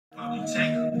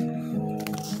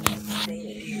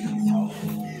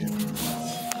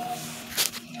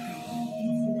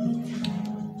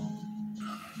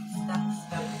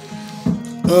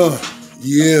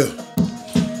Yeah.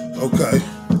 Okay.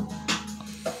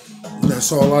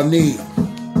 That's all I need.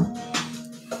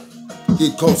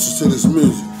 Get closer to this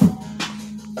music.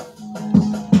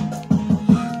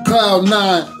 Cloud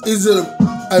 9 is a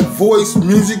voice,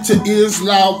 music to ears,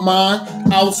 loud mind.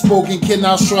 Outspoken,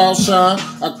 cannot shroud shine.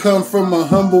 I come from a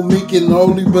humble, meek and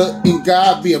lowly, but in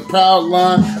God be a proud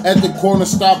line. At the corner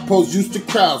stop post used to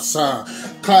crowd sign.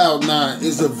 Cloud 9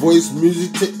 is a voice,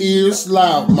 music to ears,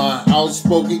 loud mind.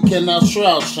 Outspoken, cannot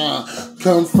shroud shine.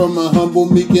 Come from a humble,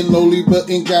 meek and lowly, but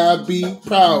in God be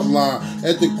proud line.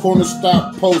 At the corner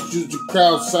stop post used to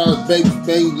crowd sign. Baby,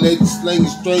 bang, ladies slanging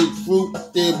straight fruit.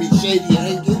 There be shady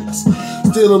hangings.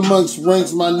 Still amongst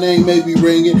ranks, my name may be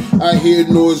ringing. I hear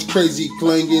noise crazy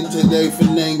clanging. Today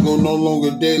Fanango no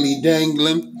longer daily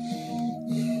dangling.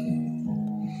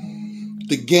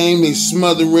 The game they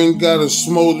smothering, got us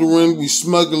smoldering. We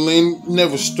smuggling,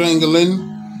 never strangling.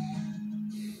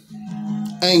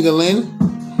 Angling,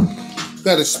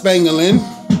 got it spangling.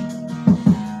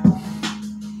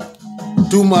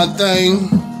 Do my thing,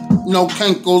 no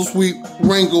cankles, we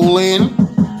wrangle in.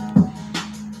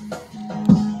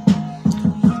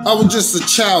 I was just a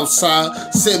child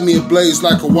side, set me ablaze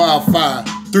like a wildfire.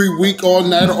 3-week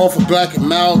all-nighter off a black and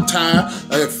mild tie.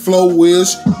 At Flow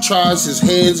Wiz, tries his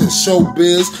hands in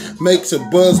showbiz. Makes a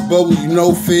buzz bubble, you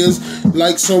know fizz.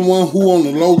 Like someone who on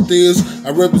the low is.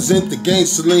 I represent the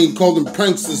gangster lean, call them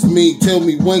pranksters mean. Tell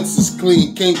me wanks is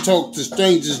clean, can't talk to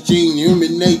strangers, gene.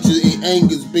 Human nature, it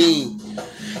angers being.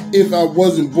 If I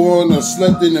wasn't born, I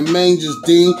slept in the manger's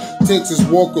dean. Texas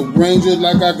Walker Ranger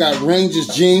like I got Rangers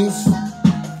jeans.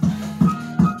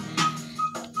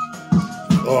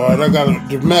 Alright, I got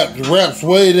the map, the rap's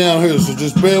way down here, so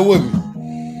just bear with me.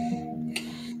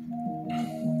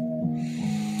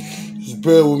 Just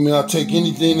bear with me, I'll take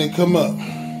anything that come up.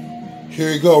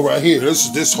 Here you go, right here.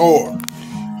 This hard.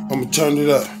 I'm gonna turn it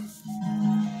up.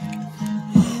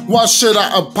 Why should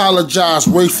I apologize?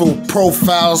 Racial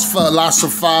profiles,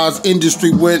 philosophize.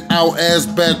 Industry went out ass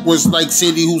backwards like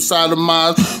city who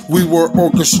sodomized. We were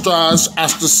orchestrized,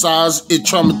 ostracized, it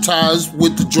traumatized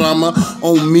with the drama.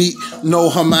 On meat, no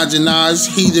homogenized.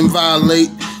 Heathen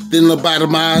violate, then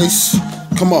lobotomize.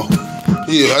 Come on.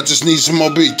 Yeah, I just need some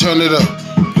more beat. Turn it up.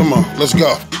 Come on, let's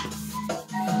go.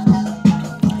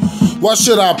 Why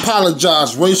should I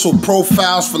apologize? Racial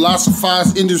profiles,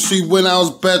 philosophize, industry went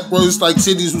out backwards like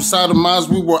cities who sodomized.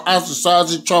 We were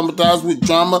ostracized and traumatized with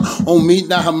drama. On meat,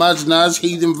 not homogenized,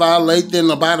 heathen violate, then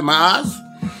lobotomize.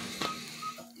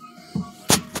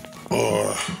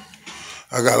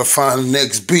 I gotta find the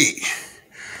next beat.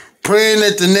 Praying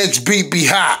that the next beat be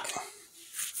hot.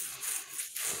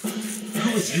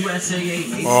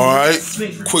 Alright,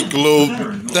 quick little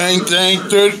thing.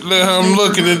 I'm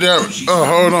looking at that. Oh,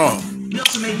 hold on. I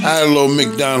had a little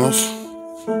McDonald's.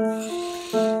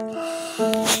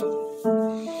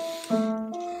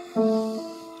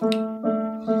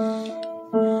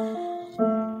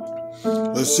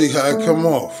 Let's see how it come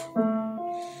off.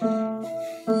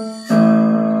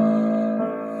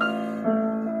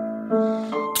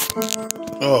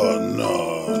 Oh, no.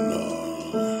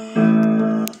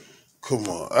 Come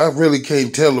on. I really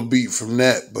can't tell a beat from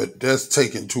that, but that's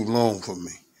taking too long for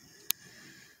me.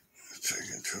 It's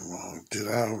taking too long. Did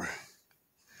I?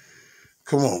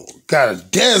 Come on. Got a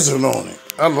desert on it.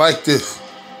 I like this.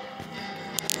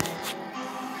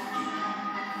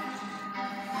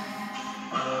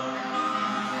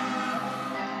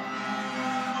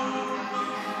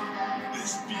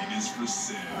 This beat is for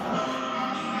sale.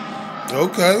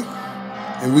 Okay.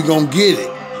 And we gonna get it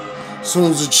as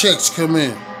soon as the checks come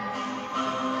in.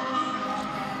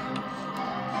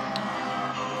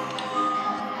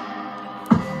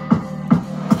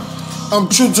 I'm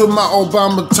true to my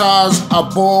Obama ties. I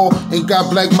ball and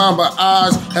got black mamba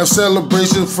eyes. Have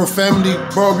celebrations for family,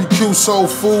 barbecue, soul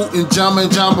food, and jamba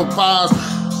pies.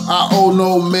 I owe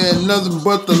no man nothing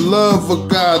but the love of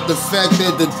God. The fact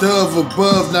that the dove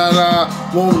above, not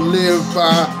I, won't live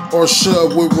by or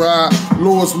shove with ride.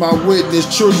 Lord's my witness.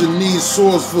 Children need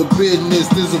swords for business.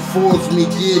 This affords me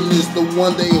goodness. The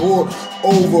one they whore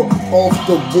over, off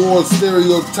the board,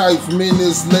 stereotypes,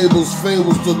 menace, labels,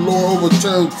 fables, the Lord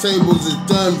overturned tables is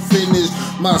done, finished,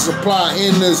 my supply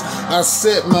endless. I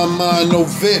set my mind, no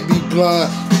vet be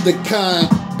blind, the kind,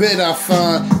 bet I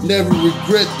find, never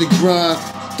regret the grind,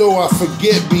 though I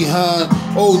forget behind,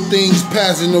 old things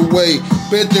passing away,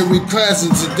 bet they're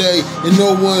reclassing today, and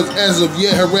no one's as of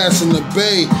yet harassing the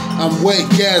bay. I'm wet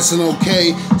gassing,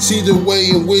 okay? See the way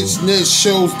in which net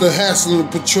shows the hassle to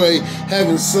portray,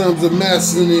 having sons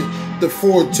amassing it, the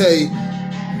forte.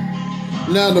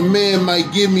 Now the man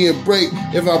might give me a break.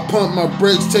 If I pump my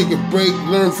brakes, take a break,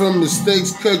 learn from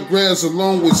mistakes, cut grass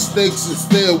along with stakes and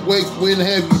stay awake. When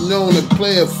have you known a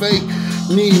player fake?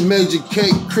 Need major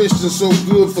cake, Christian so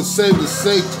good for saving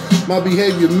sake. My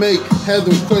behavior make, have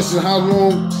them question how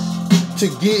long to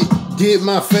get, did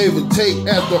my favor take.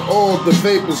 After all the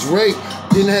vapors rake,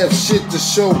 didn't have shit to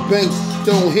show, banks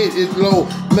don't hit it low.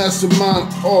 Mastermind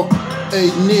of a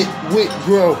nitwit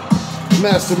grow.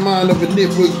 Mastermind of a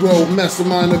nitwit grow.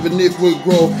 Mastermind of a nitwit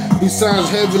grow. Besides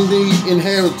heavenly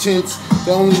inheritance,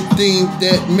 the only thing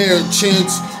that merit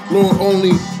chance, Lord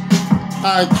only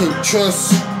I can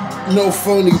trust. No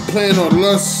phony plan or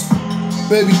lust.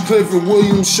 Baby Clifford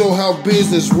Williams show how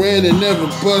business ran and never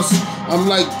bust. I'm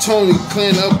like Tony,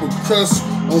 clan upper crust.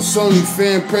 On Sony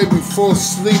fan, pray before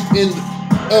sleep in the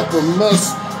upper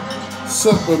must.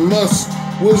 Supper must.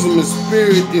 Wisdom and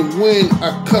spirit and wind,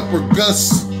 I cup her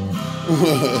gusts.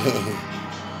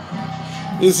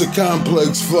 It's a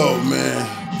complex flow, man.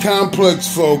 Complex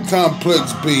flow,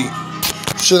 complex beat.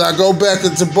 Should I go back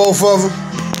into both of them?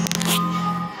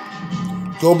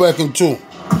 Go back into.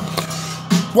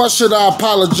 Why should I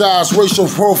apologize? Racial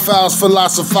profiles,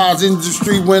 philosophize.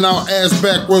 Industry went out ass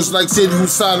backwards like city who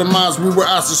sodomized. We were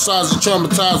ostracized and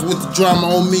traumatized with the drama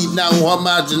on me, now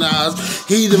homogenized.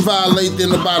 Heathen violate,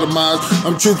 then lobotomized.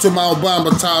 I'm true to my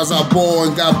Obama ties. I ball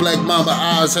and got black mamba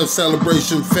eyes. Have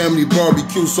celebration, family,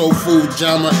 barbecue, soul food,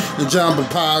 jama, and jamba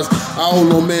pies. I owe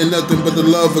no man nothing but the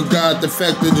love of God. The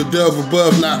fact that the dove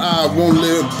above, not I, won't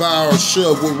live by or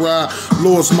shove with ride.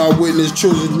 Lord's my witness.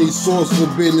 Children need source for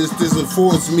business. This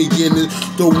affords me getting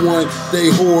the one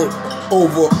they hoard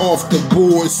over off the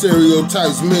board.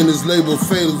 Stereotypes, menace, label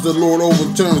failures. The Lord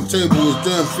overturned the table is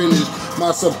done, finished.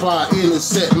 My supply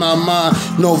intersect my mind.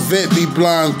 No vet be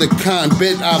blind. The kind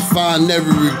bet I find,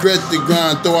 never regret the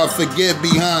grind. Though I forget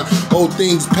behind old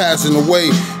things passing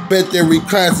away. Bet they're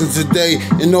reclassing today,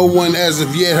 and no one as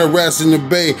of yet harassing the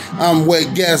bay. I'm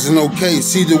wet gassing, okay.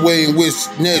 See the way in which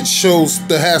net shows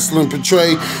the hassling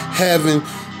portray. Having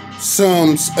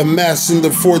sums amassing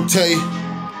the forte.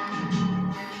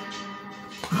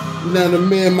 Now the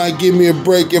man might give me a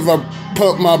break if I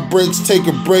pump my brakes, take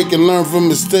a break and learn from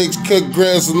mistakes, cut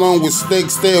grass along with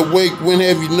stakes, stay awake. When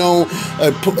have you known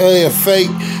a player fake?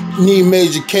 Need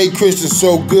major cake, Christian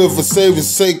so good for saving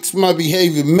sakes. My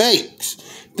behavior makes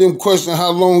them question how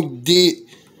long did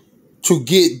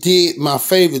my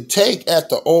favorite take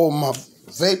after all my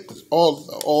vapors,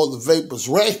 all the vapors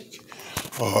rake.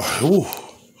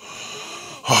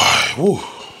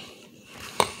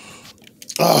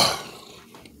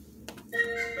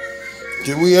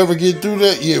 Did we ever get through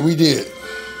that? Yeah, we did.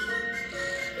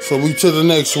 So we to the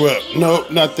next rep. No,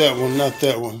 not that one, not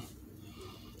that one.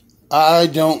 I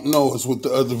don't know is what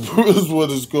the other is what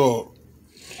it's called.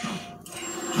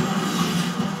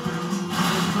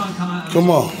 Come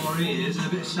on.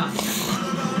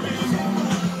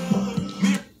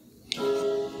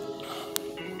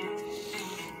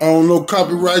 I don't know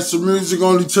copyrights of music,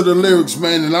 only to the lyrics,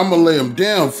 man, and I'm going to lay them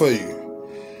down for you.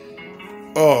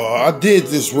 Oh, I did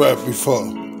this rap before.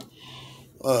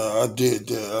 I did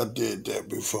that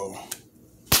before.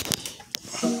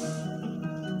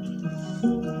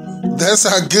 That's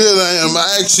how good I am.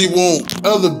 I actually want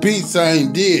other beats I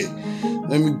ain't did.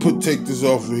 Let me take this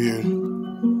off of here.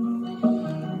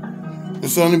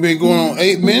 It's only been going on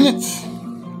 8 minutes.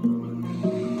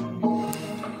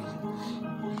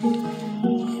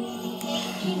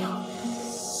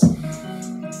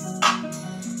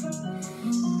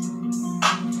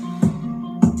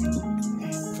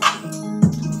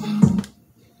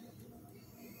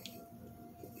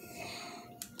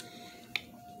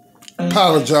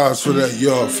 Apologize for that,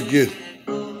 y'all. Forget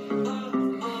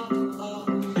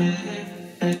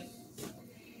it.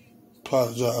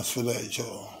 Apologize for that,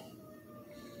 y'all.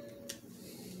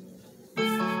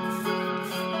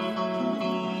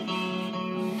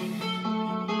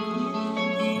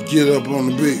 Get up on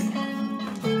the beat.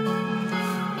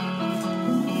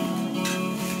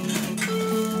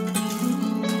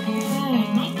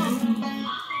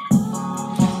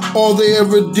 All they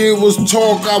ever did was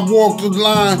talk. I walked the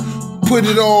line, put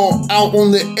it all out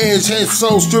on the edge. Had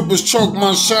soul strippers choke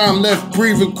my shine. Left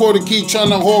breathing, quarter key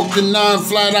trying to hawk the 9.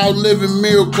 Flat out living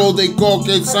miracle, they gawk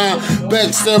that sign.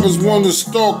 Backstabbers want to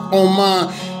stalk on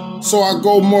mine. So I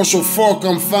go Marshall Falk,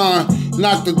 I'm fine.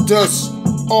 Knock the dust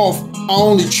off. I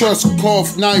only trust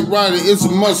cough. Night Rider is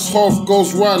a must off.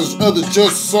 Ghost Riders, other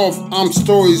just soft. I'm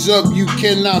stories up, you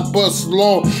cannot bust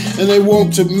law. And they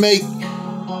want to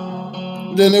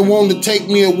take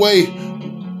me away.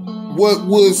 What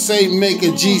would say make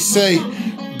a G say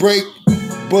break,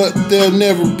 but they'll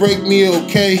never break me,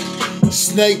 okay?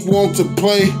 Snake want to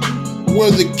play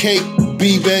where the cake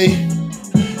be, babe.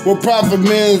 What profit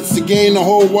man to gain the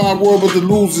whole wide world but to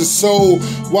lose his soul?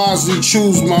 Wisely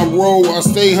choose my role. I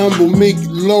stay humble, meek,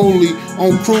 lowly,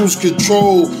 on cruise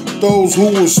control. Those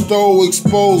who were stole,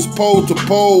 exposed pole to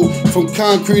pole. From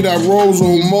concrete I rose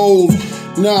on moles.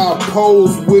 Now I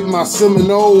pose with my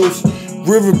Seminoles.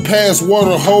 River past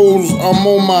water holes. I'm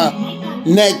on my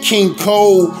Nat King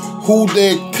Cole. Who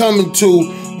they're coming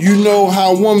to? You know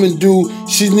how women do.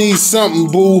 She needs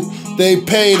something, boo. They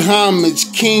paid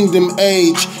homage, kingdom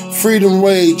age, freedom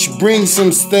rage, bring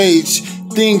some stage,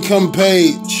 thing come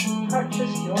page.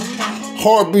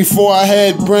 Heart before I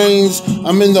had brains,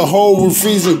 I'm in the hole with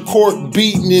freezing court,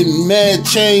 beaten in mad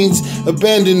chains,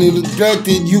 abandoned and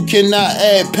neglected, you cannot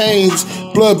add pains.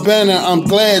 Blood banner, I'm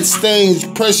glad stains,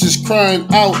 precious crying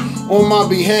out on my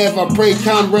behalf. I pray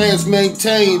comrades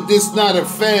maintain, this not a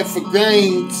fad for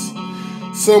gains.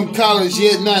 Some college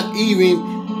yet not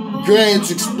even grants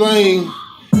explain.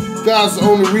 God's the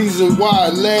only reason why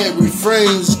lad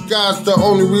refrains. God's the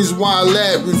only reason why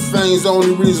lad refrains. The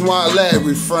only reason why lad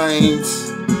refrains.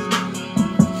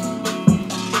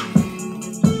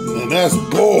 And that's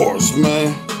bars,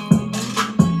 man.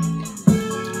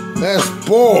 That's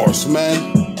bars,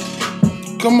 man.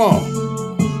 Come on.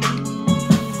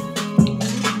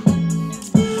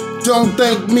 Don't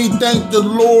thank me, thank the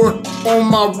Lord. On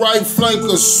my right flank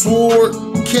a sword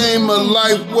came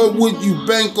alive. What would you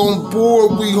bank on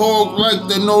board? We hog like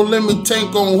the no limit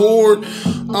tank on horde.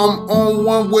 I'm on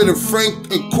one with a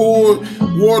frank accord.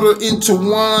 Water into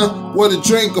wine, what a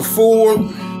drink afford.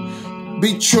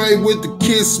 Betrayed with the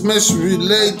kiss, message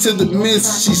relayed to the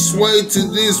mist. She swayed to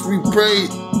this, we pray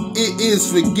it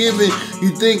is forgiven.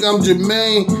 You think I'm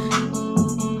Jermaine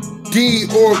D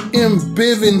or M.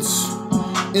 Bivens?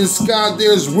 In sky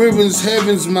there's ribbons,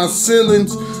 heavens my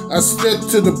ceilings. I step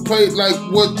to the plate like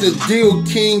what the deal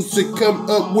kings to come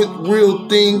up with real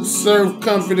things. Serve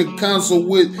comfort and counsel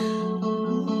with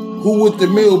who with the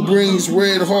meal brings.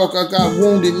 Red Hawk, I got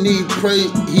wounded knee, pray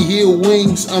he heal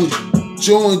wings. I'm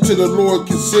joined to the Lord,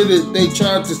 consider they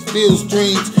tried to steal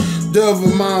strings. Dove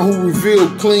of mine who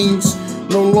revealed cleans.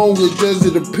 No longer does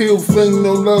it appeal fling,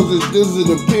 no longer does it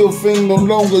appeal fling, no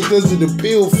longer does it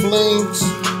appeal flames.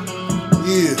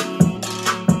 Yeah.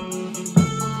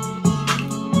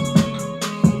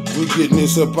 We're getting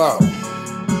this up out.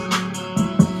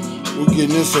 We're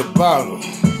getting this up out.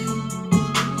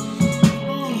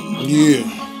 Yeah.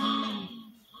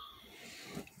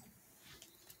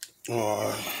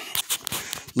 Alright.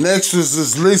 Next is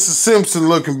this Lisa Simpson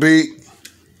looking beat.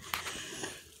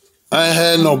 I ain't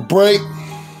had no break.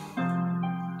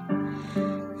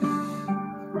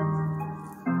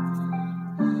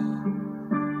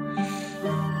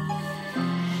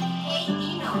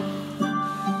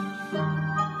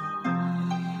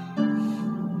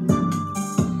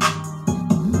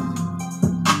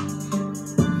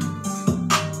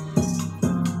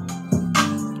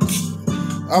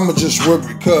 I'ma just work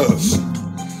because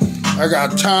I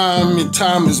got time and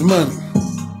time is money.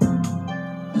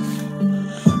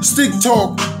 Stick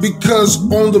talk because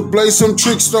on the blaze some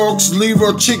trick stalks, leave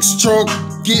our chicks chalk,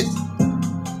 get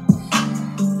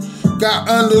got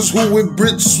unders who with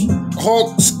bricks,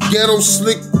 hawks, ghetto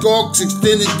slick gawks,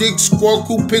 extended dick squawk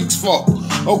who picks fuck.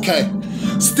 Okay.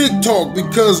 Stick talk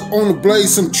because on the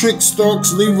blaze some trick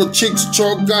stalks, leave our chicks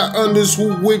chalk, got unders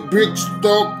who with bricks,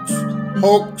 stalks,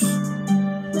 hawks,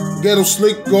 ghetto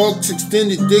slick gawks,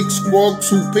 extended dick squawks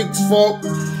who picks fuck.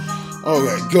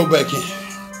 Alright, go back in.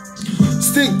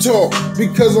 Stick talk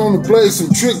because on the blaze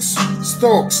some tricks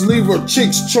stalks, leave her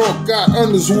chicks chalk, got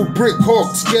unders who brick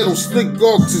hawks, ghetto slick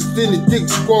gawks, extended dick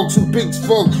squawks who picks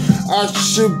fuck. I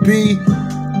should be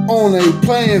on a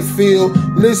playing field,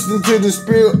 listening to the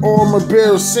spirit armor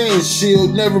bearer saying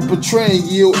shield, never betraying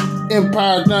yield.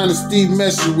 Empire Dynasty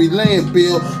message we land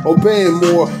bill, obeying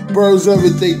more. Birds of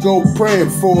it they go praying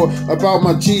for. About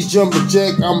my G's jumping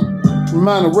jack, I'm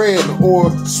Monorail or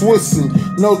Swissin'.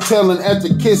 No telling at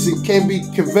the kissing, can't be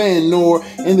conveying nor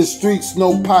in the streets,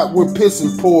 no pot we're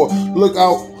pissing pour. Look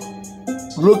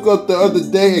up the other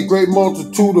day, a great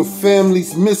multitude of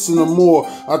families missing or more.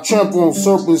 I trample on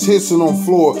serpents, hissing on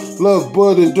floor. Love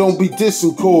bud and don't be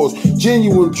dissing cause.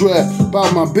 Genuine draft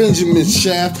about my Benjamin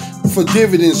shaft. For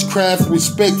dividends craft,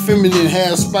 respect feminine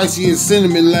half, spicy and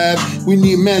cinnamon laugh. We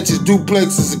need matches,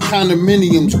 duplexes, and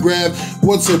condominiums grab.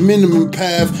 What's a minimum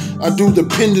path? I do the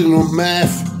pendulum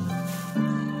math.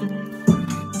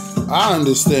 I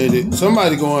understand it.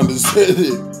 Somebody gonna understand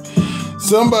it.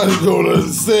 Somebody gonna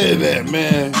understand that,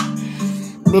 man.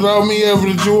 Without me able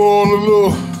to do all the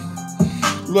little...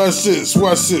 Watch this,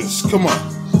 watch this. Come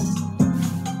on.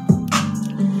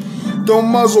 Don't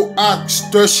muzzle ox,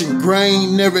 threshing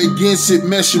grain, never against it,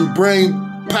 meshing brain.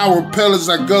 Power pellets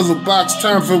I guzzle box,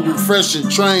 time for refreshing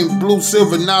train. Blue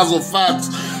silver nozzle fox,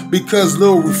 because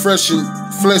little refreshing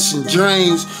flesh and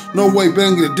drains. No way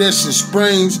Bangladesh and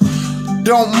springs.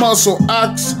 Don't muscle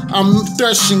ox, I'm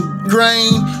threshing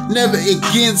grain, never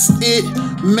against it,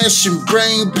 meshing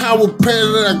brain. Power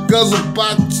pellet I guzzle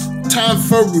box, time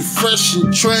for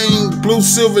refreshing train. Blue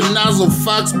silver nozzle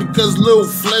fox, because little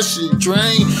flesh and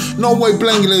drain. No way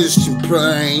Bangladesh and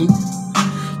brain.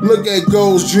 Look at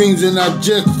goals, dreams, and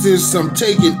objectives. I'm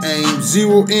taking aim.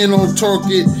 Zero in on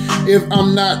target. If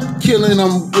I'm not killing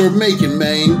them, we're making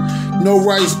maim. No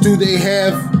rights do they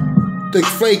have, the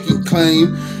faking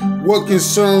claim. What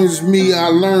concerns me, I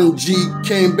learned G.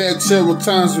 Came back several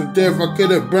times from death, I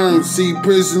could have burned. See,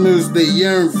 prisoners, they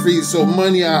yearn free. So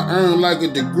money I earn like a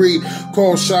degree.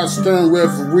 Call shot stern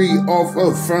referee. Off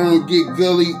a fern, get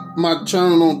gully. My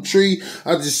turn on tree.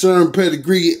 I discern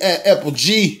pedigree at Apple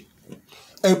G.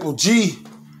 Apple G.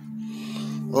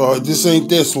 Oh, this ain't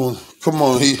this one. Come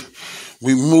on here.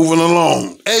 We moving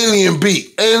along. Alien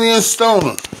beat. Alien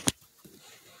stoner.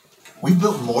 We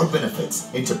built more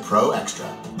benefits into Pro Extra,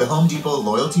 the Home Depot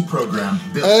loyalty program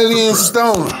built Alien for pros.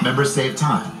 stoner. Members save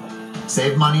time,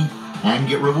 save money, and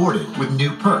get rewarded with new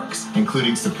perks,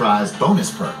 including surprise bonus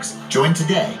perks. Join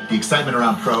today. The excitement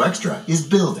around Pro Extra is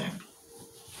building.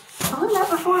 Heard that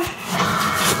before?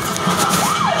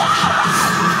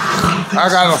 I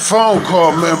got a phone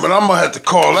call, man, but I'm gonna have to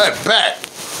call that back.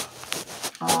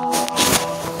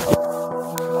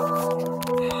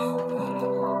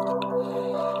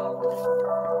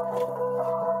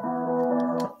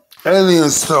 Alien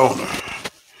stoner.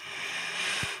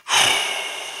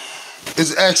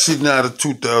 It's actually not a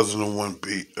 2001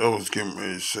 beat. I was getting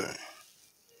ready to say.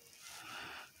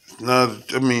 It's not,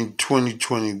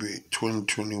 2020 beat,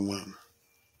 2021.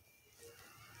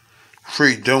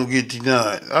 Free, don't get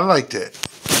denied. I like that.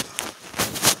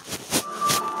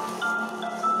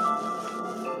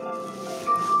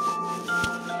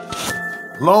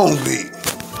 Long beat.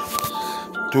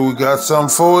 Do we got something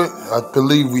for it? I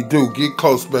believe we do. Get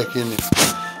close back in there.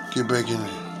 Get back in there.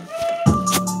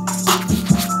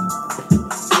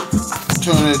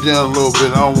 Turn it down a little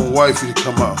bit. I don't want wifey to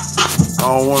come out. I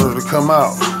don't want her to come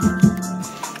out.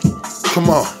 Come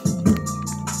on.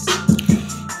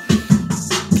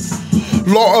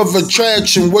 Law of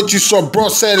attraction, what you saw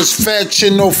brought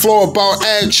satisfaction. No flow about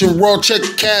action, raw check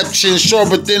caption.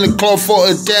 Sharper than a claw for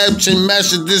adaptation.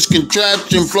 Master this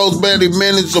contraption, flows barely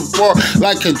minutes apart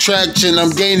like contraction. I'm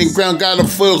gaining ground, got a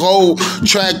foothold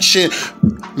traction.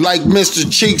 Like Mr.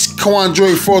 Cheeks,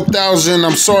 Quandre 4000.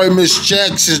 I'm sorry, Miss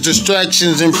Jackson's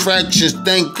distractions and fractions.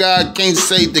 Thank God, can't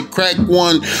say the crack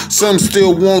one. Some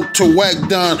still want to whack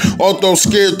down, although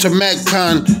scared to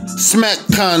MacCon,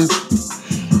 SmackCon.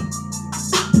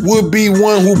 Would be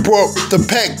one who brought the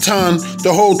pack ton,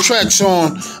 the whole track's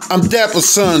on. I'm dapper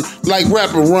son, like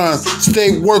rapper Ron.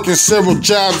 Stay working several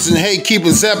jobs and hey, keep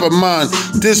a zap of mine.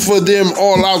 This for them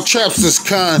all out trapsters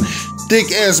kind.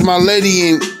 Thick as my lady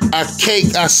and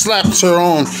A.K.A. I slapped her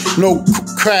on. No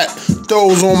crap,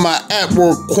 those on my app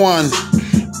were quan.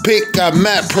 Pick I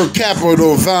map per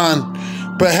capita Vine.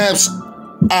 Perhaps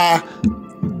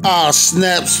I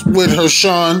snaps with her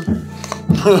Sean.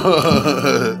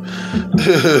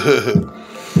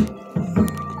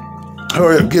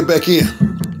 Hurry up, get back in.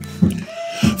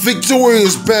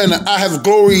 Victorious banner, I have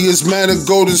glorious manner.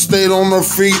 Golden state on our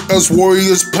feet, us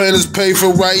warriors. Planners pay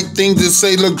for right thing to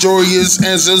say luxurious.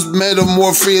 Answers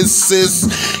metamorphosis.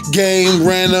 Game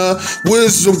runner,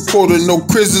 wisdom quarter. No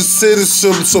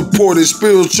criticism supported.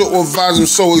 Spiritual advisor,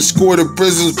 so escorted.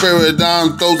 Prison's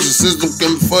paradigm, those the system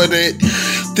confronted.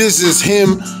 This is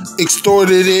him.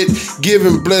 Extorted it,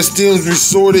 giving blessed deals,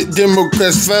 resorted.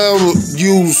 Democrats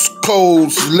use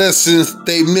codes, lessons,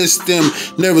 they missed them.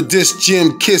 Never diss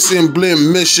Jim, kissing,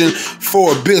 blend mission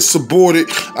for a bit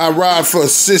aborted. I ride for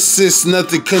assist,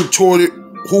 nothing contorted.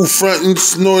 Who frontin'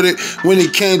 snorted when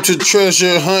it came to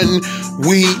treasure hunting?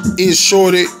 We is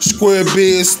shorted, square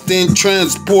beers, then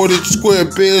transported, square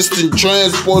beers, then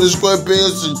transported, square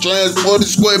beers, then transported,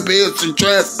 square beers, then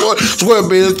transported, square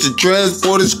beers, then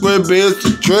transported, square beers,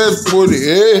 then transported.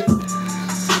 Yeah.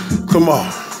 Come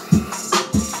on.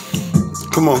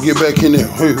 Come on, get back in there.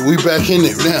 Hey, we back in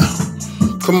there now.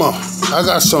 Come on. I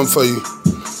got something for you.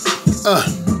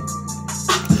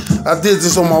 I did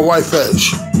this on my white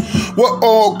page. What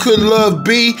all could love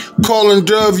be? Calling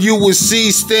dove, you will see.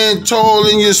 Stand tall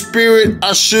in your spirit.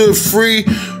 I should free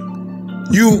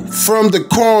you from the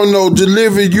corner,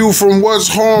 deliver you from what's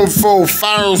harmful.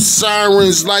 Fire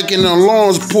sirens like an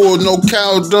alarm's pull. No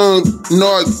cow dung,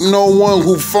 no one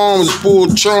who farms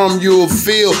pull charm. You'll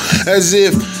feel as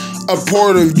if a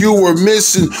part of you were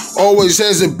missing. Always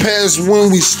hasn't passed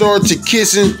when we start to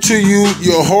kissing. To you,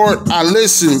 your heart, I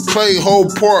listen. Play whole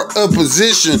part of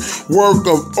position. Work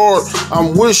of art,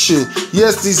 I'm wishing.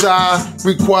 Yes, desire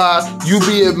require. You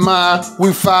be admired.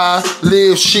 We fire.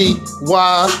 Live she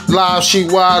wild. Live she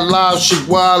wild. Live she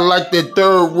wild. Like that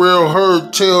third real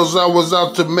herd tells. I was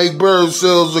out to make bird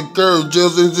cells occur.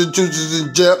 Jails, institutions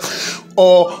in jail.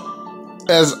 All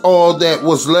that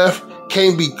was left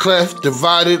can't be cleft,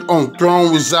 divided, on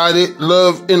throne resided.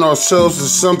 Love in ourselves is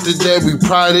something that we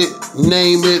prided.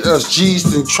 Name it us G's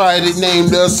and tried it.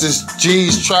 Named us as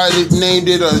G's, tried it. Named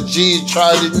it us G's,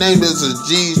 tried it. Named us as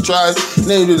G's, tried it.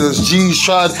 Named it us G's,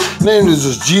 tried it. Named us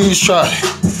as G's, tried it.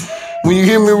 When you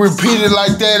hear me repeat it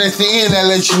like that at the end, that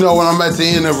lets you know when I'm at the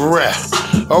end of a rap.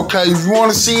 Okay, if you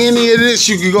want to see any of this,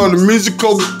 you can go to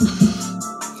Musical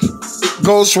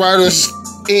Ghostwriters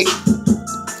Inc.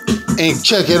 and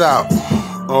check it out.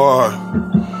 Or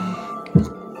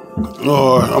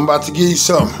I'm about to give you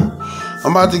something.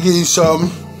 I'm going to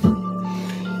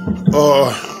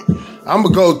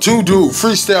go to dude,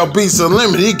 Freestyle Beats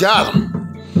Unlimited. He got him.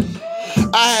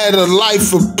 I had a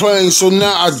life of playing, so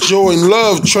now I join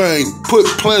Love Train. Put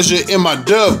pleasure in my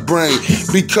dove brain,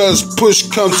 because push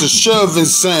comes to shove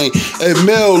insane. A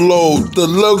mail load, the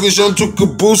luggage onto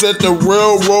caboose at the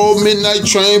railroad midnight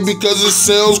train, because it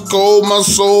sells cold. My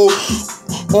soul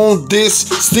on this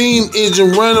steam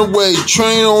engine runaway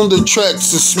train on the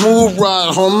tracks. A smooth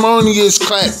ride, harmonious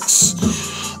clacks.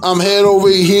 I'm head over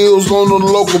heels on the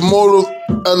locomotive.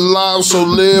 Alive, so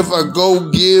live. I go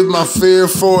give my fare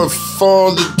for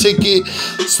the ticket.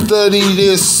 Study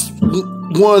this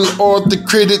one art, the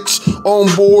critics on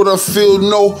board. I feel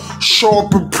no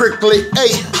sharp and prickly.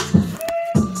 Hey.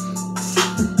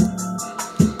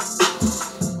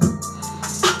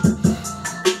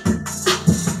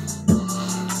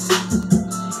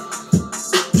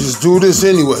 Just do this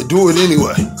anyway. Do it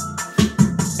anyway.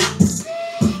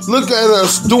 Look at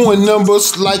us doing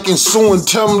numbers like ensuing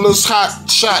tumblers, hot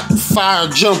shot fire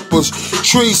jumpers,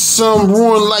 trees some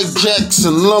ruin like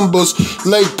Jackson lumbers,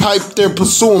 lay pipe they're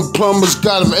pursuing plumbers,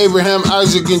 got him Abraham,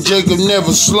 Isaac, and Jacob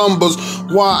never slumbers.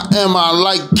 Why am I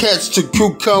like cats to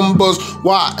cucumbers?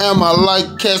 Why am I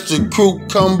like cats to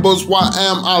cucumbers? Why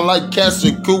am I like cats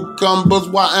to cucumbers?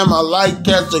 Why am I like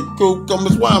cats to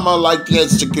cucumbers? Why am I like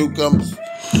cats to cucumbers?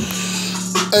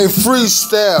 A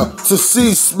freestyle to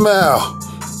see smile.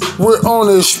 We're on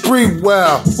a spree,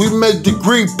 wow. We make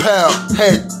degree pal.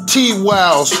 Had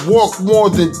T-wows. Walk more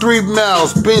than 3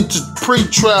 miles. Been to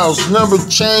pre-trials. Number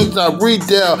changed, I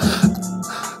redial.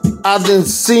 I done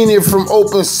seen it from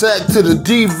open sack to the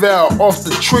D-val. Off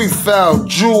the tree foul.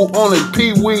 Jewel on a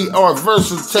pee-wee are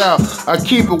versatile. I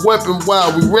keep a weapon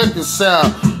while we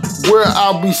reconcile. Where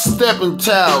I'll be stepping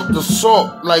towel. The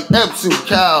salt like Epsom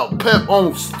cow. Pep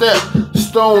on step.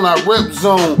 Stone I rep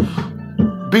zone.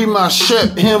 Be my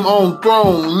shep, him on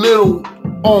throne, little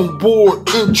on board,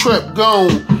 in trap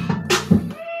gone.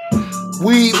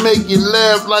 We make you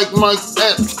laugh like Mike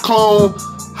Epps clone.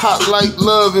 Hot like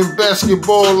love and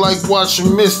basketball, like watching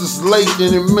Mrs.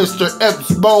 Layton and Mr.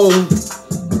 Epps bone.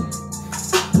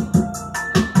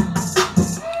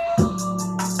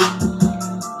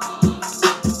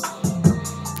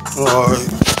 Alright,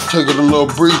 taking a little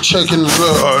breathe, checking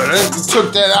the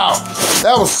took that out.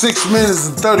 That was 6 minutes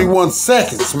and 31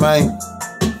 seconds, man.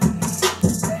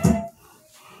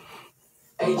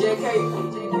 A.K.A.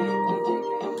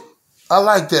 I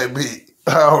like that beat.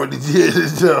 I already did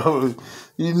it, though.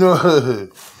 You know,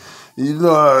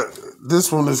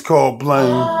 this one is called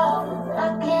Blame.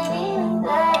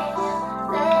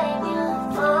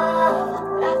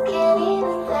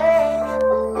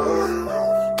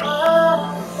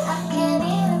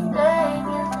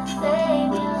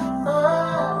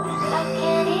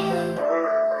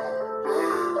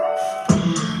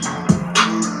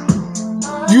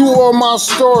 You are my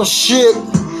starship,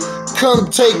 come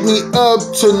take me up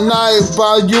tonight.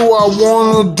 By you I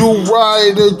wanna do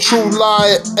right, a true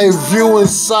lie, a view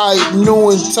inside, new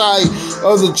and tight,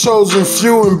 of the chosen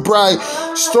few and bright.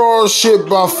 Starship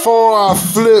by far I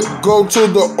flip, go to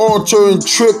the altar and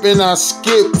trip, and I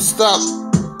skip, stop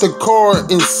the car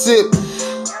and sip,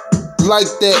 like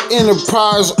that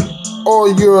Enterprise or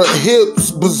your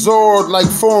hips, bizarre like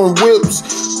foreign whips.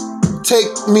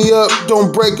 Take me up,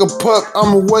 don't break a pup,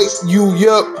 I'ma wake you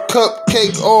up.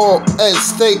 Cupcake all at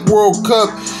stake, World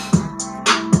Cup.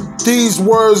 These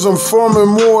words I'm forming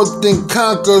more than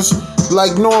conquers.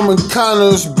 Like Norman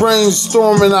Connors,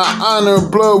 brainstorming, I honor.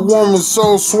 Blood warming,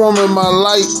 soul swarming, my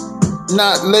light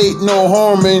not late, no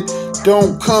harming.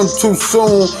 Don't come too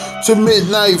soon to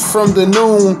midnight from the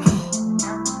noon.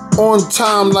 On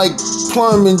time like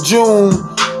plum in June.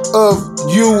 Of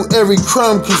you, every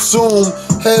crumb consume.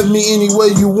 Have me any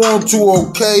way you want to,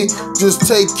 okay? Just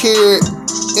take care,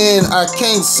 and I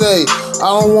can't say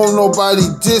I don't want nobody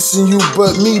dissing you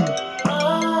but me.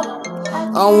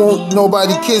 I don't want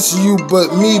nobody kissing you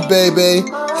but me, baby.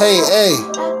 Hey, hey.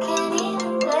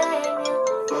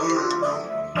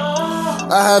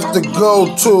 I have to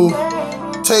go too.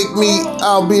 Take me,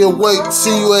 I'll be awake.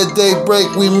 See you at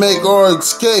daybreak, we make our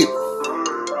escape.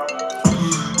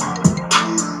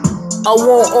 I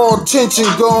want all tension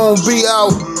gone, be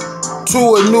out to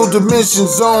a new dimension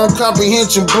zone.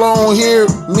 Comprehension blown here,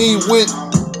 me with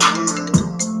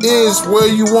is where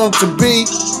you want to be.